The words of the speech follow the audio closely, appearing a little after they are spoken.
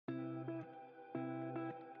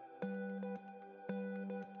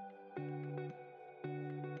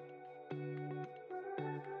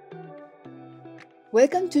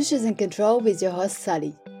Welcome to She's in Control with your host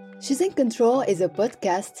Sally. She's in Control is a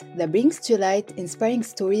podcast that brings to light inspiring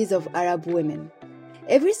stories of Arab women.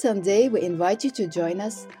 Every Sunday, we invite you to join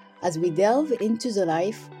us as we delve into the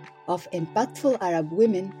life of impactful Arab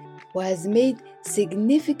women who has made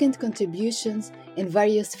significant contributions in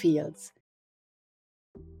various fields.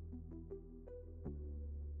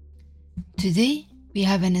 Today, we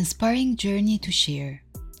have an inspiring journey to share,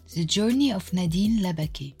 the journey of Nadine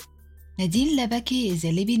Labaki. Nadine Labaki is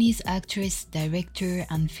a Lebanese actress, director,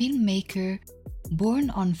 and filmmaker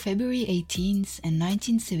born on February 18,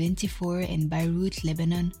 1974 in Beirut,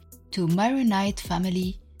 Lebanon, to a Maronite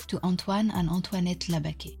family to Antoine and Antoinette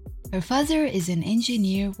Labaki. Her father is an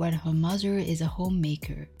engineer while her mother is a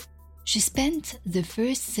homemaker. She spent the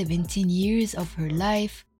first 17 years of her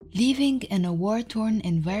life living in a war-torn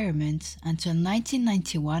environment until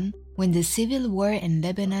 1991 when the civil war in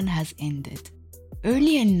Lebanon has ended.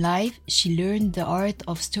 Early in life, she learned the art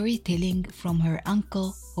of storytelling from her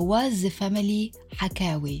uncle, who was the family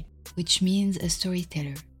Hakawi, which means a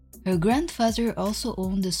storyteller. Her grandfather also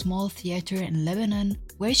owned a small theater in Lebanon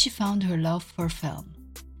where she found her love for film.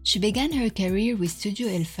 She began her career with Studio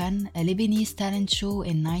El Fan, a Lebanese talent show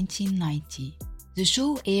in 1990. The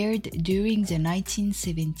show aired during the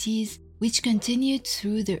 1970s, which continued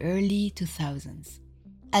through the early 2000s.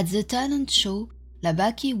 At the talent show,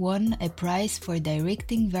 Labaki won a prize for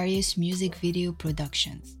directing various music video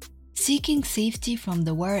productions. Seeking safety from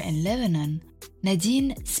the war in Lebanon,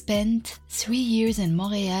 Nadine spent 3 years in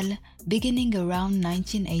Montreal beginning around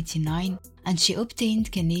 1989, and she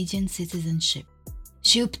obtained Canadian citizenship.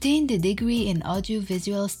 She obtained a degree in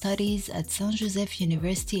audiovisual studies at Saint Joseph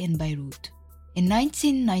University in Beirut. In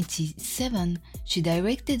 1997, she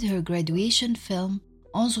directed her graduation film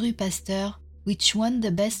 11 Rue Pasteur, which won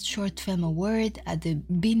the Best Short Film Award at the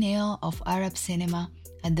Biennale of Arab Cinema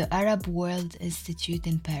at the Arab World Institute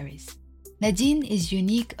in Paris. Nadine is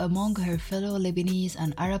unique among her fellow Lebanese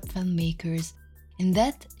and Arab filmmakers in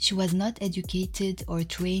that she was not educated or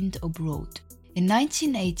trained abroad. In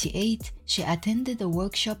 1988, she attended a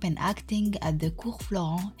workshop in acting at the Cours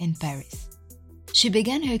Florent in Paris. She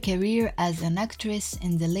began her career as an actress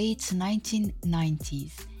in the late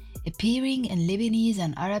 1990s, appearing in Lebanese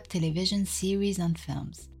and Arab television series and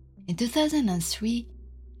films. In 2003,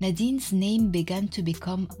 Nadine's name began to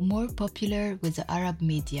become more popular with the Arab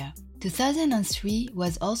media. 2003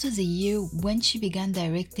 was also the year when she began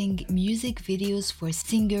directing music videos for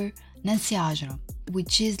singer Nancy Ajram,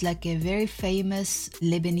 which is like a very famous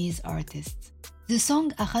Lebanese artist. The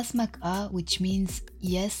song Akhasmak A, which means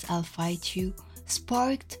Yes, I'll Fight You,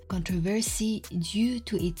 sparked controversy due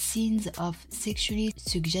to its scenes of sexually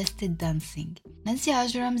suggested dancing. Nancy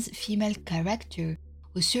Ajram's female character,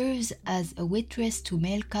 who serves as a waitress to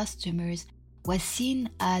male customers, was seen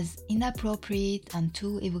as inappropriate and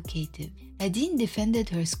too evocative. Nadine defended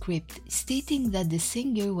her script, stating that the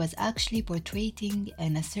singer was actually portraying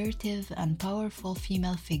an assertive and powerful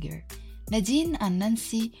female figure. Nadine and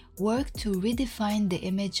Nancy worked to redefine the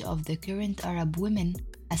image of the current Arab women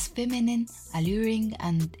as feminine, alluring,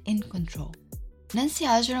 and in control. Nancy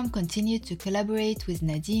Ajram continued to collaborate with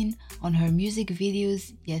Nadine on her music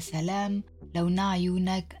videos Ya Salam, Lawna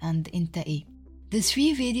Ayunak, and Inta E. The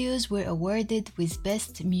 3 videos were awarded with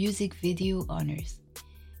Best Music Video honors.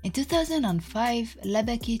 In 2005,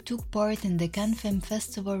 Labaki took part in the Cannes Film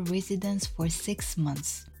Festival residence for 6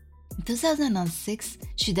 months. In 2006,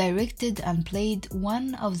 she directed and played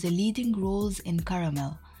one of the leading roles in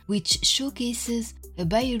Caramel, which showcases a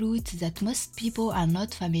Beirut that most people are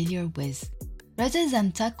not familiar with. Rather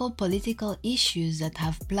than tackle political issues that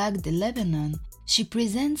have plagued Lebanon, she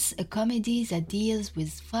presents a comedy that deals with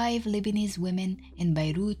 5 Lebanese women in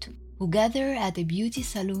Beirut who gather at a beauty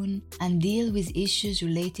salon and deal with issues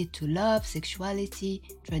related to love, sexuality,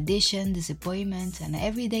 tradition, disappointment, and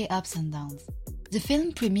everyday ups and downs. The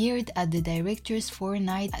film premiered at the Directors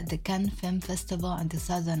Fortnight at the Cannes Film Festival in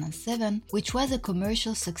 2007, which was a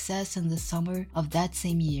commercial success in the summer of that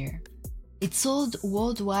same year. It sold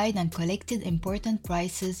worldwide and collected important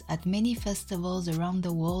prizes at many festivals around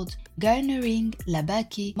the world, garnering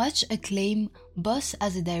Labaki much acclaim both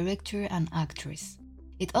as a director and actress.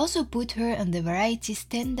 It also put her on the Variety's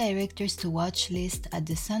 10 Directors to Watch list at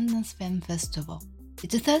the Sundance Film Festival. In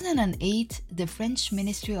 2008, the French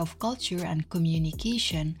Ministry of Culture and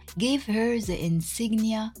Communication gave her the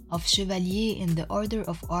insignia of Chevalier in the Order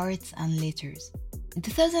of Arts and Letters. In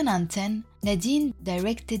 2010, Nadine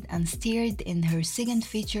directed and starred in her second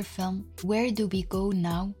feature film, Where Do We Go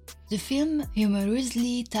Now? The film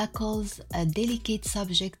humorously tackles a delicate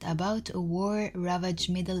subject about a war-ravaged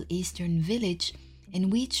Middle Eastern village in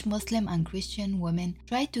which Muslim and Christian women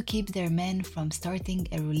try to keep their men from starting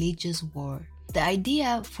a religious war. The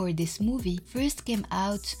idea for this movie first came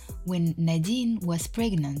out when Nadine was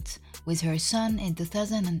pregnant with her son in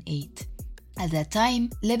 2008. At that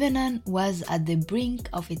time, Lebanon was at the brink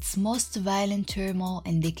of its most violent turmoil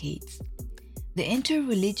in decades. The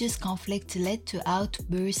inter-religious conflict led to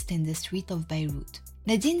outbursts in the streets of Beirut.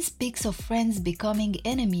 Nadine speaks of friends becoming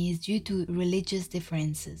enemies due to religious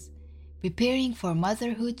differences. Preparing for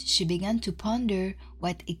motherhood, she began to ponder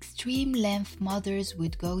what extreme lengths mothers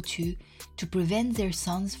would go to prevent their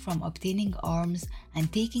sons from obtaining arms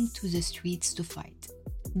and taking to the streets to fight.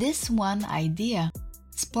 This one idea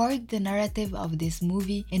sparked the narrative of this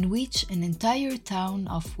movie, in which an entire town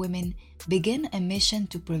of women began a mission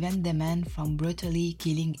to prevent the men from brutally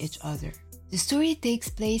killing each other. The story takes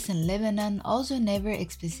place in Lebanon, although never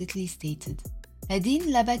explicitly stated.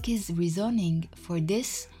 Nadine Labaki's reasoning for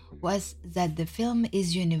this was that the film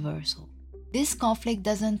is universal. This conflict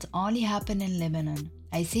doesn't only happen in Lebanon.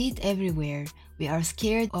 I see it everywhere. We are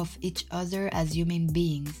scared of each other as human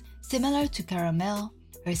beings. Similar to Caramel,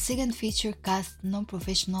 her second feature cast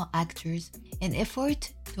non-professional actors in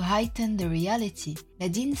effort to heighten the reality.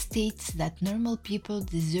 Nadine states that normal people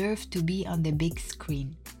deserve to be on the big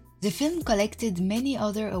screen. The film collected many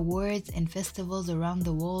other awards in festivals around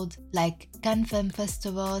the world like Cannes Film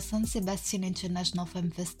Festival, San Sebastian International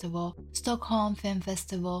Film Festival, Stockholm Film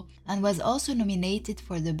Festival, and was also nominated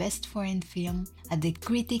for the Best Foreign Film at the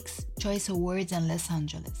Critics' Choice Awards in Los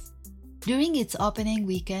Angeles. During its opening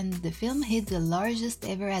weekend, the film hit the largest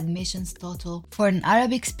ever admissions total for an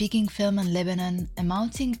Arabic-speaking film in Lebanon,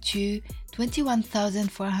 amounting to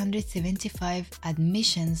 21,475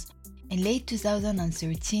 admissions. In late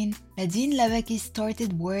 2013, Nadine Labaki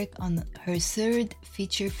started work on her third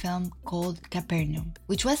feature film called Capernaum,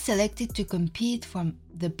 which was selected to compete for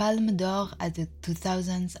the Palme d'Or at the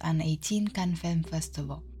 2018 Cannes Film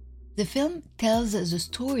Festival. The film tells the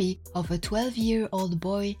story of a 12-year-old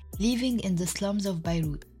boy living in the slums of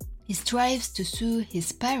Beirut. He strives to sue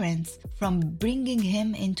his parents from bringing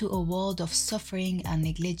him into a world of suffering and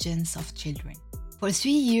negligence of children. For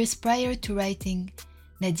 3 years prior to writing,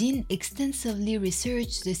 Nadine extensively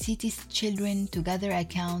researched the city's children to gather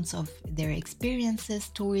accounts of their experiences,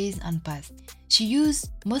 stories, and past. She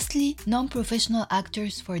used mostly non-professional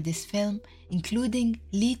actors for this film, including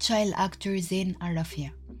lead child actor Zain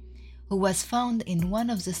Al-Rafia, who was found in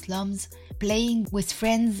one of the slums playing with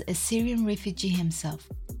friends, a Syrian refugee himself.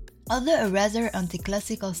 Although a rather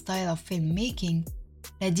anti-classical style of filmmaking,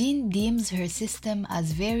 Nadine deems her system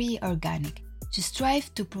as very organic. She strives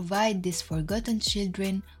to provide these forgotten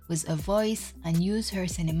children with a voice and use her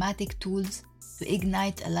cinematic tools to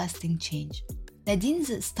ignite a lasting change.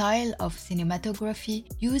 Nadine's style of cinematography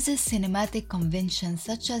uses cinematic conventions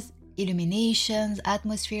such as illuminations,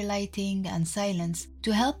 atmosphere lighting, and silence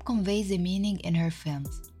to help convey the meaning in her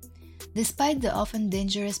films. Despite the often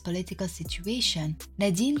dangerous political situation,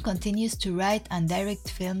 Nadine continues to write and direct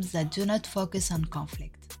films that do not focus on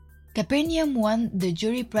conflict. Capernaum won the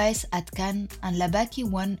jury prize at Cannes, and Labaki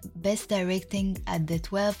won Best Directing at the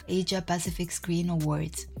 12th Asia Pacific Screen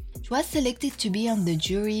Awards. She was selected to be on the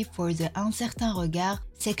jury for the Un Certain Regard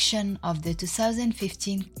section of the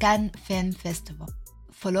 2015 Cannes Film Festival.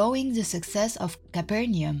 Following the success of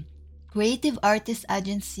Capernaum, creative artist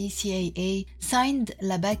agency CAA signed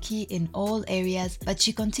Labaki in all areas, but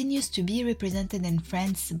she continues to be represented in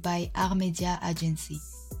France by Art Media Agency.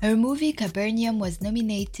 Her movie Capernaum was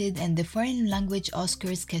nominated in the Foreign Language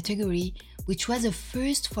Oscars category, which was a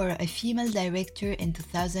first for a female director in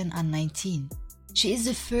 2019. She is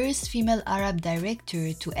the first female Arab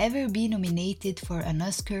director to ever be nominated for an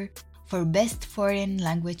Oscar for Best Foreign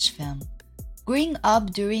Language Film. Growing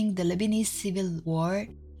up during the Lebanese Civil War,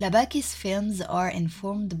 Labaki's films are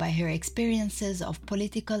informed by her experiences of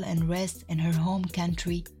political unrest in her home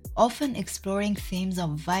country, often exploring themes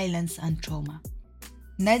of violence and trauma.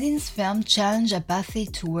 Nadine's film challenged apathy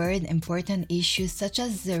toward important issues such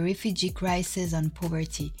as the refugee crisis and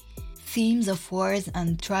poverty. Themes of wars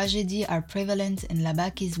and tragedy are prevalent in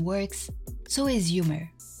Labaki's works, so is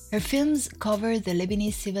humor. Her films cover the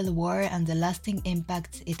Lebanese Civil War and the lasting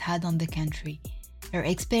impact it had on the country. Her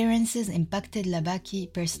experiences impacted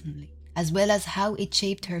Labaki personally, as well as how it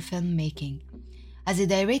shaped her filmmaking. As a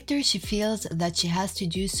director, she feels that she has to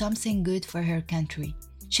do something good for her country.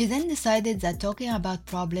 She then decided that talking about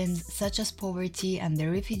problems such as poverty and the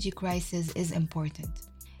refugee crisis is important.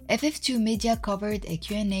 FF2 Media covered a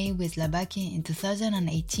Q&A with Labaki in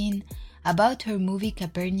 2018, about her movie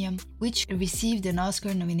Capernaum, which received an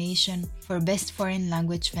Oscar nomination for Best Foreign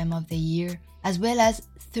Language Film of the Year, as well as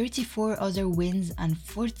 34 other wins and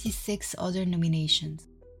 46 other nominations.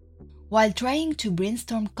 While trying to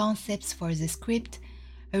brainstorm concepts for the script,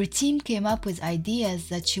 her team came up with ideas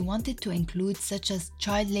that she wanted to include, such as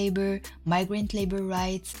child labor, migrant labor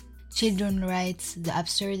rights, children's rights, the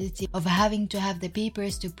absurdity of having to have the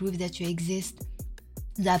papers to prove that you exist,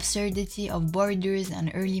 the absurdity of borders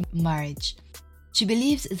and early marriage. She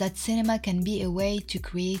believes that cinema can be a way to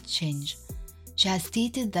create change. She has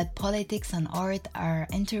stated that politics and art are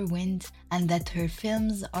intertwined and that her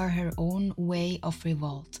films are her own way of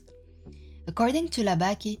revolt. According to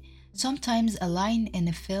Labaki, sometimes a line in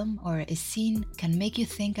a film or a scene can make you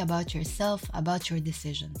think about yourself, about your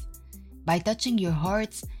decisions. By touching your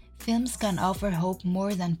hearts, films can offer hope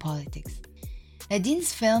more than politics.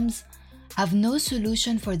 Nadine's films have no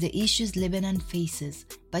solution for the issues Lebanon faces,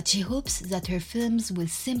 but she hopes that her films will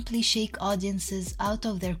simply shake audiences out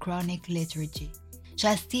of their chronic lethargy. She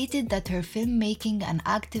has stated that her filmmaking and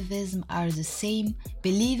activism are the same,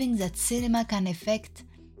 believing that cinema can affect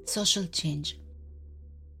social change.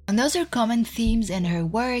 Another common theme in her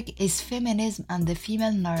work is feminism and the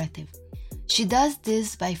female narrative. She does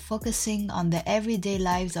this by focusing on the everyday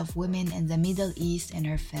lives of women in the Middle East in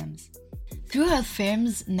her films. Through her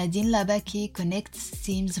films, Nadine Labaki connects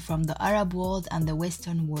themes from the Arab world and the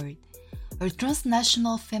Western world. Her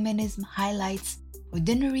transnational feminism highlights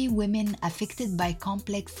ordinary women affected by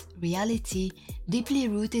complex reality deeply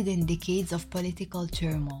rooted in decades of political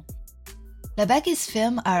turmoil. Labaki's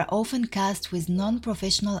films are often cast with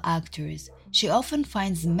non-professional actors. She often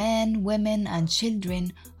finds men, women, and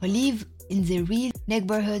children who live in the real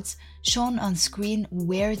neighborhoods shown on screen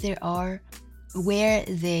where they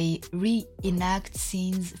reenact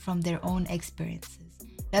scenes from their own experiences.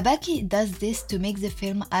 Labaki does this to make the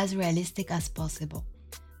film as realistic as possible.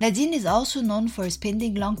 Nadine is also known for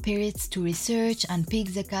spending long periods to research and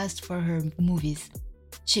pick the cast for her movies.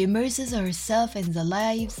 She immerses herself in the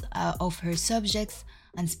lives of her subjects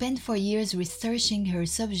and spent for years researching her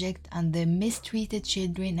subject and the mistreated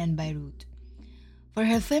children in Beirut. For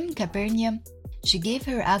her film Capernaum, she gave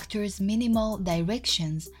her actors minimal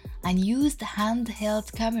directions and used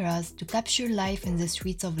handheld cameras to capture life in the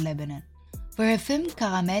streets of Lebanon. For her film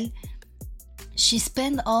Caramel, she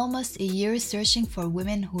spent almost a year searching for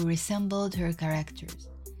women who resembled her characters.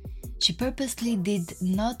 She purposely did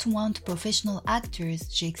not want professional actors,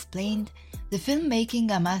 she explained. The filmmaking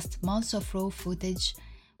amassed months of raw footage,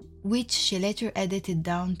 which she later edited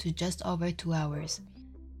down to just over 2 hours.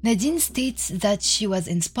 Nadine states that she was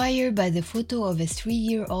inspired by the photo of a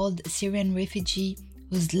 3-year-old Syrian refugee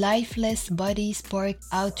whose lifeless body sparked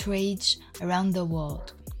outrage around the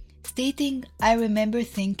world, stating, "I remember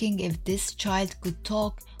thinking if this child could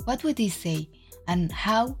talk, what would he say, and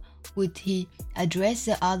how would he address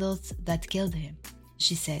the adults that killed him?"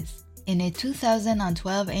 she says. In a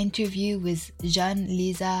 2012 interview with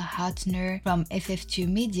Jean-Lisa Hartner from FF2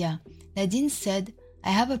 Media, Nadine said, "I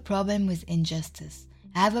have a problem with injustice.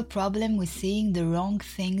 I have a problem with seeing the wrong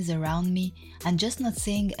things around me and just not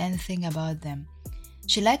saying anything about them."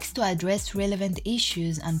 She likes to address relevant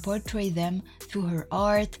issues and portray them through her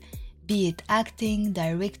art, be it acting,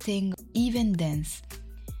 directing, even dance.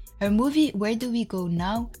 Her movie Where Do We Go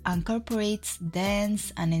Now incorporates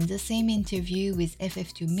dance, and in the same interview with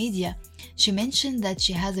FF2 Media, she mentioned that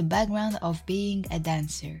she has a background of being a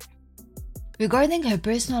dancer. Regarding her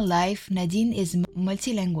personal life, Nadine is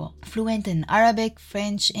multilingual, fluent in Arabic,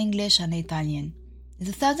 French, English, and Italian. In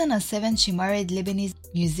 2007, she married Lebanese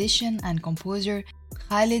musician and composer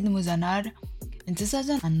Khalid Muzanar. In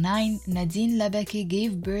 2009, Nadine Labaki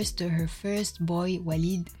gave birth to her first boy,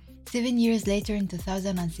 Walid. 7 years later, in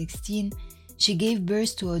 2016, she gave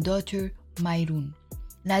birth to a daughter, Mayroon.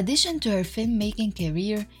 In addition to her filmmaking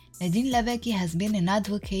career, Nadine Labaki has been an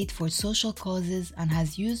advocate for social causes and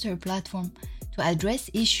has used her platform to address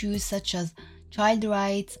issues such as child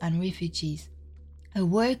rights and refugees. Her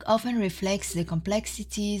work often reflects the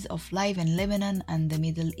complexities of life in Lebanon and the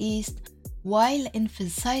Middle East, while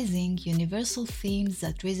emphasizing universal themes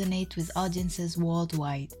that resonate with audiences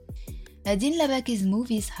worldwide. Nadine Labaki's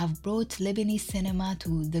movies have brought Lebanese cinema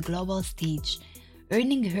to the global stage,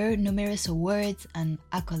 earning her numerous awards and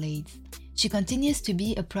accolades. She continues to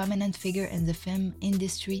be a prominent figure in the film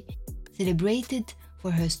industry, celebrated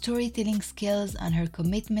for her storytelling skills and her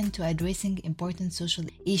commitment to addressing important social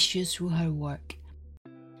issues through her work.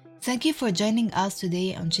 Thank you for joining us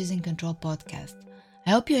today on Choosing Control podcast.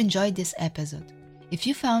 I hope you enjoyed this episode. If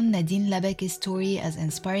you found Nadine Labaki's story as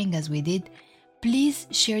inspiring as we did, Please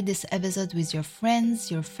share this episode with your friends,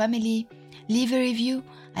 your family, leave a review,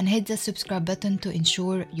 and hit the subscribe button to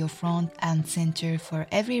ensure you're front and center for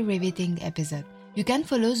every riveting episode. You can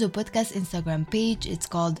follow the podcast Instagram page. It's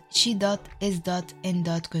called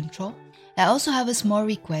she.is.in.control. I also have a small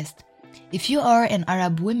request. If you are an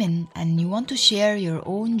Arab woman and you want to share your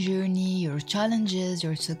own journey, your challenges,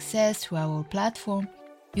 your success through our platform,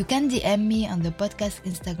 you can DM me on the podcast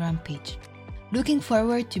Instagram page. Looking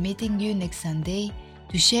forward to meeting you next Sunday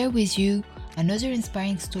to share with you another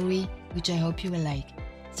inspiring story which I hope you will like.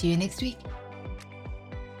 See you next week.